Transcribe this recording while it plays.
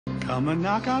Come and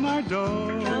knock on our door.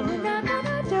 Come and knock on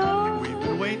our door. We've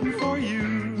been waiting for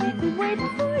you. We've been waiting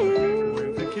for you.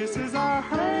 Where the kisses are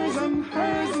hers and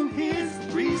his.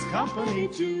 Three's company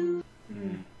too.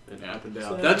 Up and down.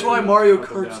 So That's why Mario up and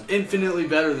Kart's down. infinitely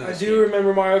better than I this do game.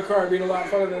 remember Mario Kart being a lot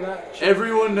funner than that.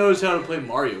 Everyone knows how to play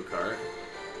Mario Kart.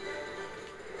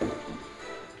 Okay,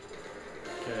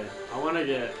 I wanna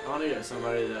get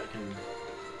somebody that can.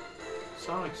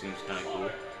 Sonic seems kind of cool.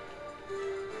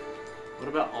 What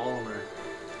about Oliver?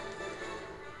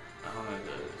 I don't know what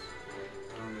that is.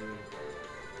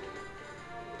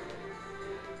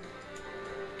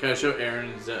 Can I show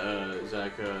Aaron and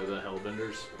Zach the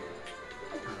Hellbenders?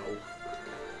 No.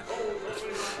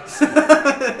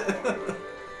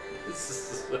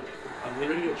 Are we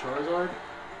gonna get Charizard? I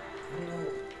don't know.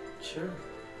 Sure.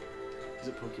 Is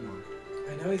it Pokemon? I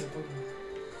know he's a Pokemon.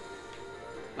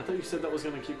 I thought you said that was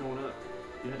gonna keep going up.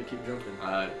 You had to keep jumping.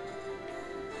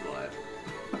 What?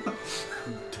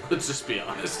 Let's just be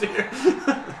honest here.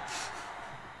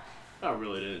 I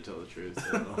really didn't tell the truth.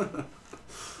 So.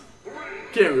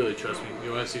 Can't really trust me.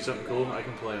 You want to see something cool? I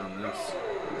can play on this.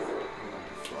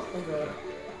 Oh god.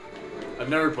 I've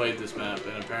never played this map,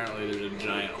 and apparently there's a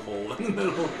giant hole in the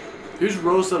middle. Who's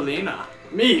Rosalina?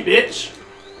 Me, bitch!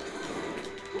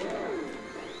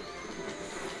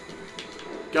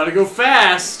 Gotta go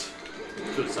fast!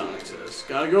 That's what Sonic says.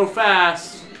 Gotta go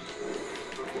fast!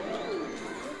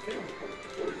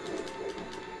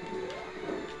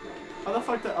 How the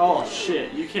fuck that? Oh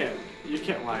shit! You can't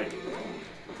like.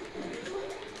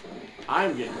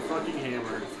 I'm getting fucking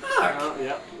hammered. Fuck!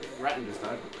 Yep. Ratton just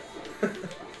died.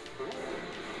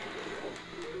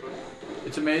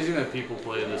 It's amazing that people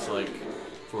play this, like,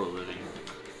 for a living.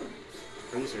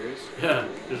 Are you serious? Yeah,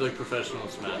 there's, like, professional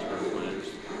Smash Bros. Players.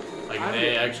 Like, I'm they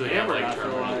getting actually have, hammered, like, I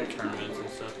feel like. tournaments and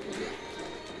stuff.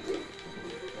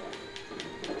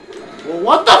 Well,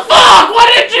 what the fuck? Why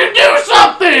did you do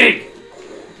something?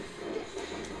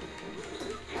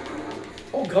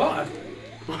 Oh god.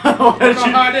 Why I don't did know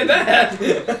you? how I did that.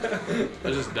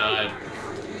 I just died.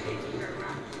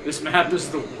 This map is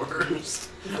the worst.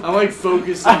 I'm, like,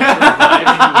 focused on surviving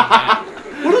the map.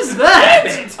 What is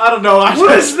that? I don't know.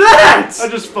 What is that? I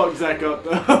just fucked Zach up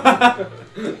though.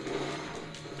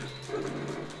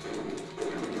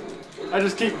 I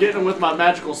just keep getting him with my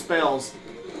magical spells.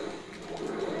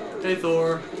 Hey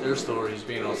Thor. There's Thor. He's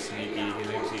being all sneaky. He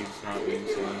thinks he's not being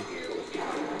seen.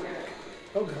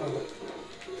 Oh god.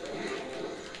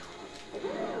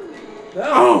 No.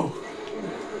 Oh!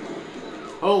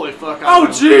 Holy fuck! Oh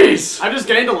jeez! I just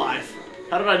gained a life.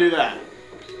 How did I do that?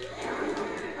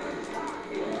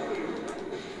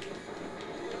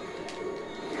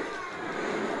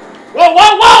 Whoa!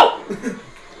 Whoa! Whoa!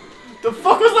 The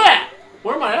fuck was that?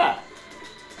 Where am I at?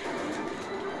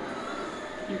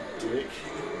 You dick.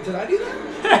 Did I do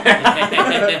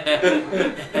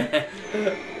that?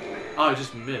 Oh, I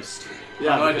just missed.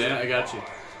 Yeah, no, I because- didn't. I got you.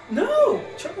 No!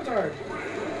 Charizard.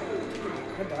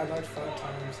 I died like 5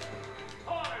 times.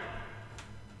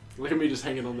 Look at me just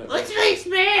hanging on that. Let's play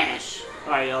Smash.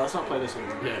 Alright, yeah, let's not play this one.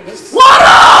 Yeah. What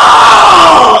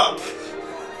up?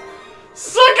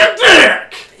 Suck a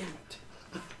dick!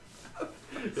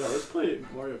 Yeah, let's play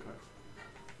Mario Kart.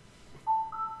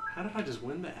 How did I just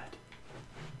win that?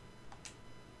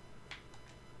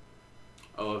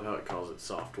 I love how it calls it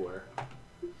software.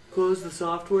 Close the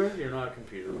software? You're not a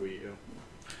computer, Wii U.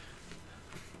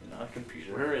 You're not a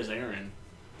computer. Where is Aaron?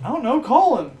 I don't know,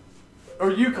 call him! Or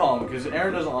you call him, because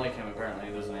Aaron doesn't like him, apparently.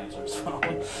 He doesn't answer his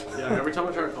phone. Yeah, every time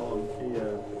I try to call him, he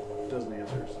doesn't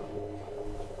answer, so.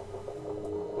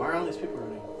 Why are all these people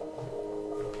running?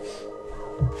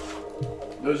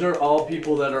 Those are all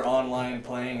people that are online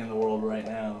playing in the world right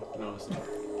now. No, it's not.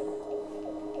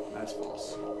 That's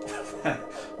false.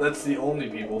 That's the only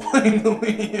people playing the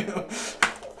Wii U.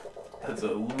 That's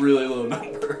a really low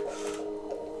number.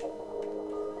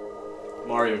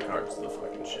 Mario Kart's the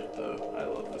fucking shit, though. I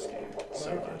love this game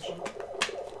so much.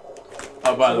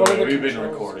 Oh, by the What are way, the we've been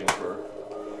controls? recording for.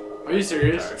 Are you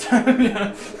serious?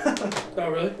 Yeah. Oh,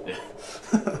 really? Yeah.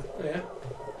 Oh, yeah.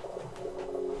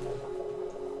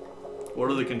 What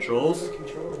are the controls? The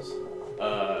controls.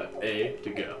 A to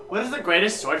go. What is the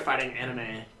greatest sword fighting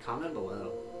anime? Comment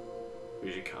below.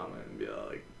 You should comment and be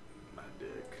like, my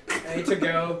dick. A to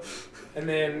go. And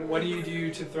then what do you do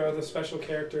to throw the special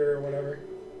character or whatever?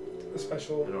 The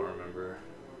special I don't remember.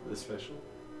 The special?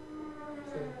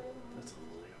 thing. That's all.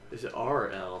 Is it R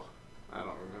or L? I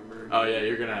don't remember. Oh yeah,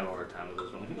 you're gonna have a hard time with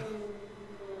this one.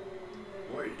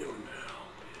 What are you doing now,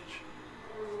 bitch?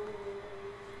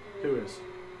 Who is?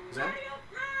 Is that?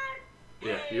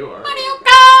 Yeah, you are. Mario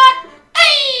Kart.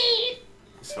 Hey.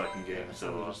 This fucking game is so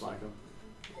Sounded just awesome. like him.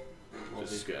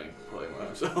 Just getting playing by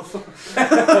himself.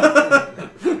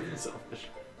 Selfish.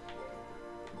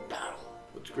 Battle.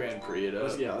 Let's Grand Prix it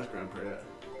up. Yeah, let's Grand Prix it.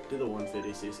 Do the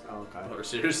 150 cc. Oh, okay. Or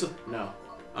seriously? No.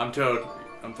 I'm Toad.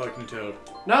 I'm fucking Toad.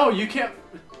 No, you can't.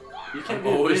 You can't I'm be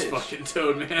always a bitch. fucking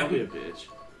Toad, man. I'll be a bitch.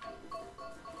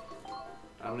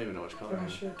 I don't even know which color. Oh, I am.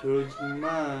 shit. Toad's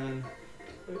mine.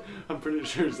 I'm pretty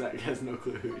sure Zach has no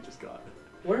clue who he just got.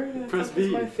 Where the Press fuck is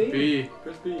B. my thing? B.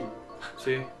 Press B.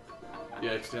 See? You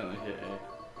accidentally hit A.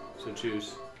 So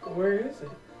choose. Where is it?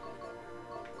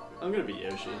 I'm gonna be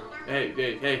Yoshi.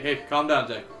 Hey, calm down,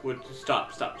 Zach. Stop.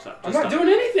 Just I'm not stop. doing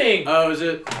anything! Oh, is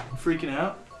it freaking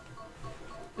out?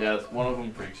 Yeah, one of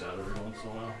them freaks out every once in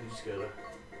a while. You just gotta...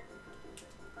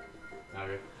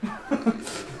 Okay.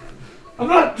 I'm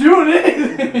not doing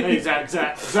anything! Hey, Zach,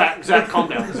 calm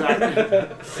down, Zach.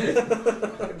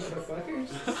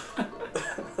 Motherfuckers.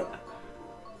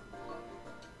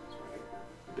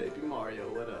 Baby Mario,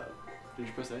 what up? Did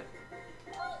you press A?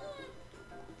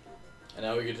 And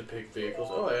now we get to pick vehicles.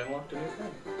 Oh, I unlocked a new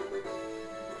thing.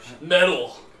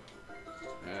 Metal!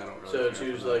 Yeah, I don't really So care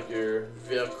choose for that. like your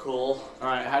vehicle.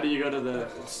 Alright, how do you go to the...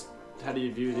 How do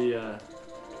you view the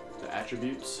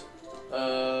attributes?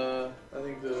 I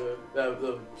think the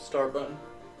start button.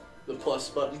 The plus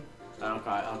button.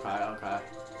 Okay.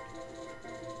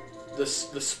 The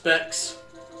specs.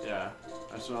 Yeah,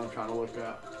 that's what I'm trying to look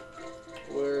at.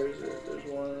 Where is it? There's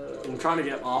one. I'm trying to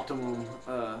get optimum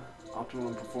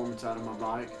performance out of my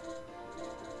bike.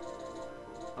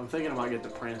 I'm thinking I might get the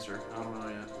Prancer. I don't know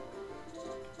yet.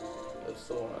 That's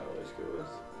the one I always go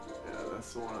with. Yeah,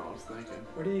 that's the one I was thinking.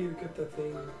 Where do you get the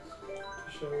things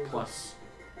to show? Plus.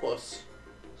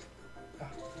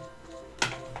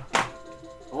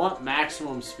 I want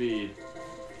maximum speed.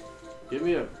 Give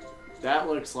me a... That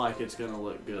looks like it's gonna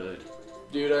look good.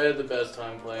 Dude, I had the best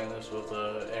time playing this with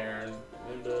Aaron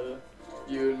and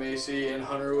you and Maci, and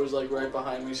Hunter was like right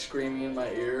behind me screaming in my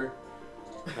ear.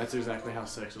 That's exactly how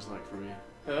sex was like for me.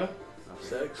 Huh?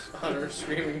 Sex? Hunter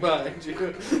screaming behind you.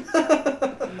 That's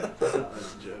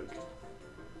a joke.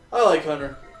 I like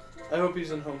Hunter. I hope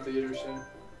he's in home theater soon.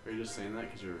 Are you just saying that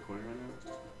because you're recording right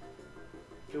now?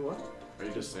 Do what? Are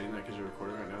you just saying that because you're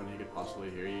recording right now and he could possibly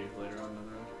hear you later on down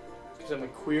the road? Because I'm a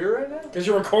queer right now? Because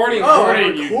you're recording. Oh,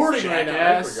 recording, I'm you recording right now. I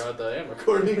jackass. forgot that I am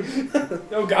recording.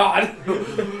 Oh, God.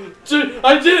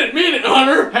 I didn't mean it,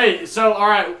 Hunter! Hey, so,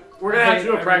 alright, we're gonna have to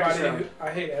do a practice round. I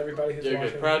hate everybody who's Yeah, okay,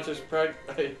 watching. practice.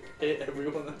 I hate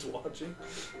everyone that's watching.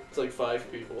 It's like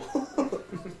 5 people.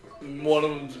 One of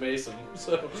them's Mason,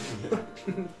 so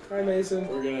Hi, Mason.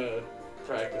 we're gonna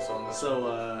practice on this.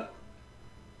 So,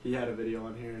 he had a video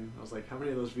on here and I was like, how many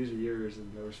of those views are yours?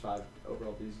 And there was 5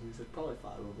 overall views and he said, probably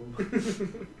 5 of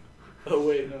them. Oh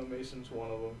wait, no, Mason's one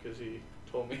of them because he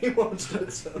told me he watched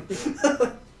it. So.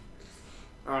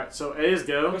 Alright, so A is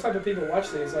go. What type of people watch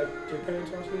these? Like, do your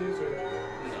parents watch these?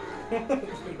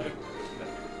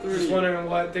 Or just wondering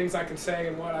what things I can say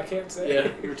and what I can't say.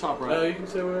 Yeah. Your top No, right. you can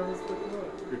say whatever the fuck you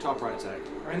want. Your top right, Zach.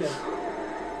 I know.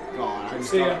 God,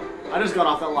 See ya. I just got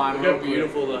off that line. Look real how quick.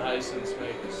 beautiful the Hisense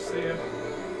make. See ya.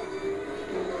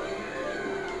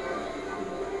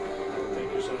 I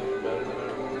think you're so much better than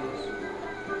everyone else.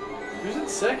 Who's in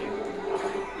second?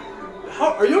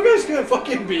 How are you guys gonna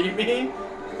fucking beat me?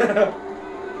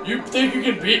 You think you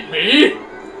can beat me?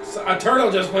 So, a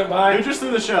turtle just went by. Who just threw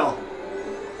the shell?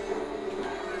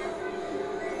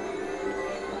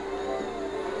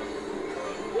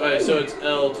 Alright, so it's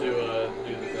L to do the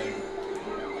thing.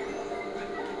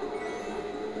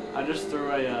 I just threw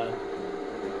a,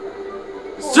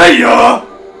 See ya!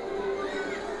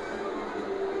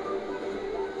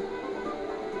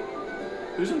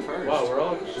 Who's in first? Wow, we're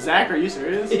all. Zach, are you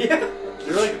serious? Yeah.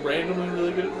 You're like randomly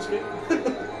really good at this game.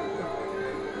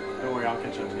 Don't worry, I'll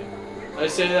catch up to you. I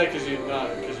say that because you're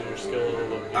not, because of your skill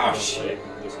level. You Oh, don't shit.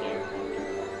 play this game.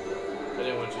 I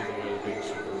didn't want you to think I was being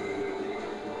super.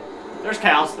 There's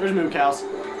cows. There's moo cows.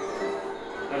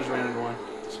 I just ran into one.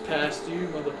 Just past you,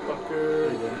 Oh,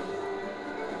 motherfucker. you didn't.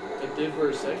 I did for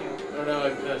a second. Oh no, I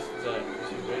passed Zach because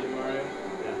he's Baby Mario.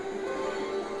 Yeah.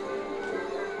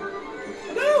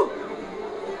 No!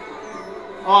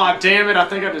 Aw, damn it. I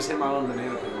think I just hit my own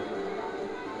banana peel.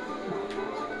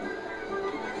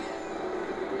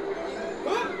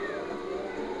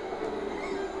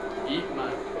 Eat my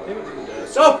fucking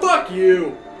dust. Oh, fuck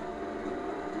you!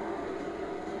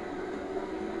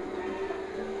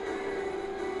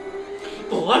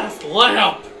 The last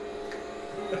lap!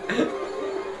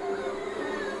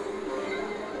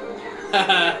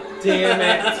 Damn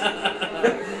it.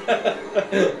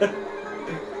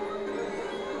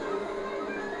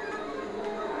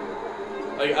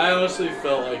 Like, I honestly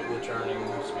felt like returning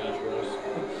Smash Bros.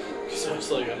 Because I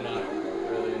was like, I'm not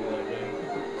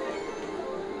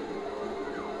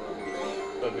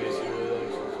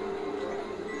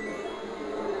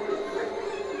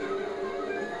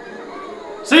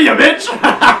See ya, bitch!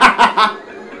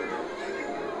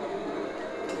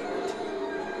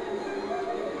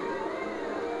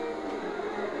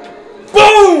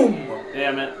 Boom!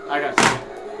 Damn it. I got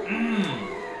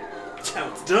That's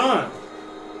how it's done.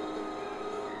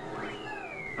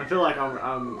 I feel like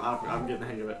I'm getting the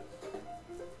hang of it.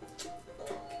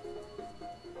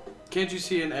 Can't you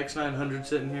see an X900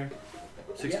 sitting here?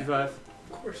 65?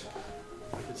 Of course.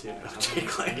 I can see it.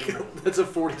 Take like, that's a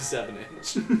 47 inch.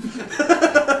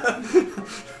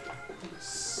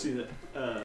 See that?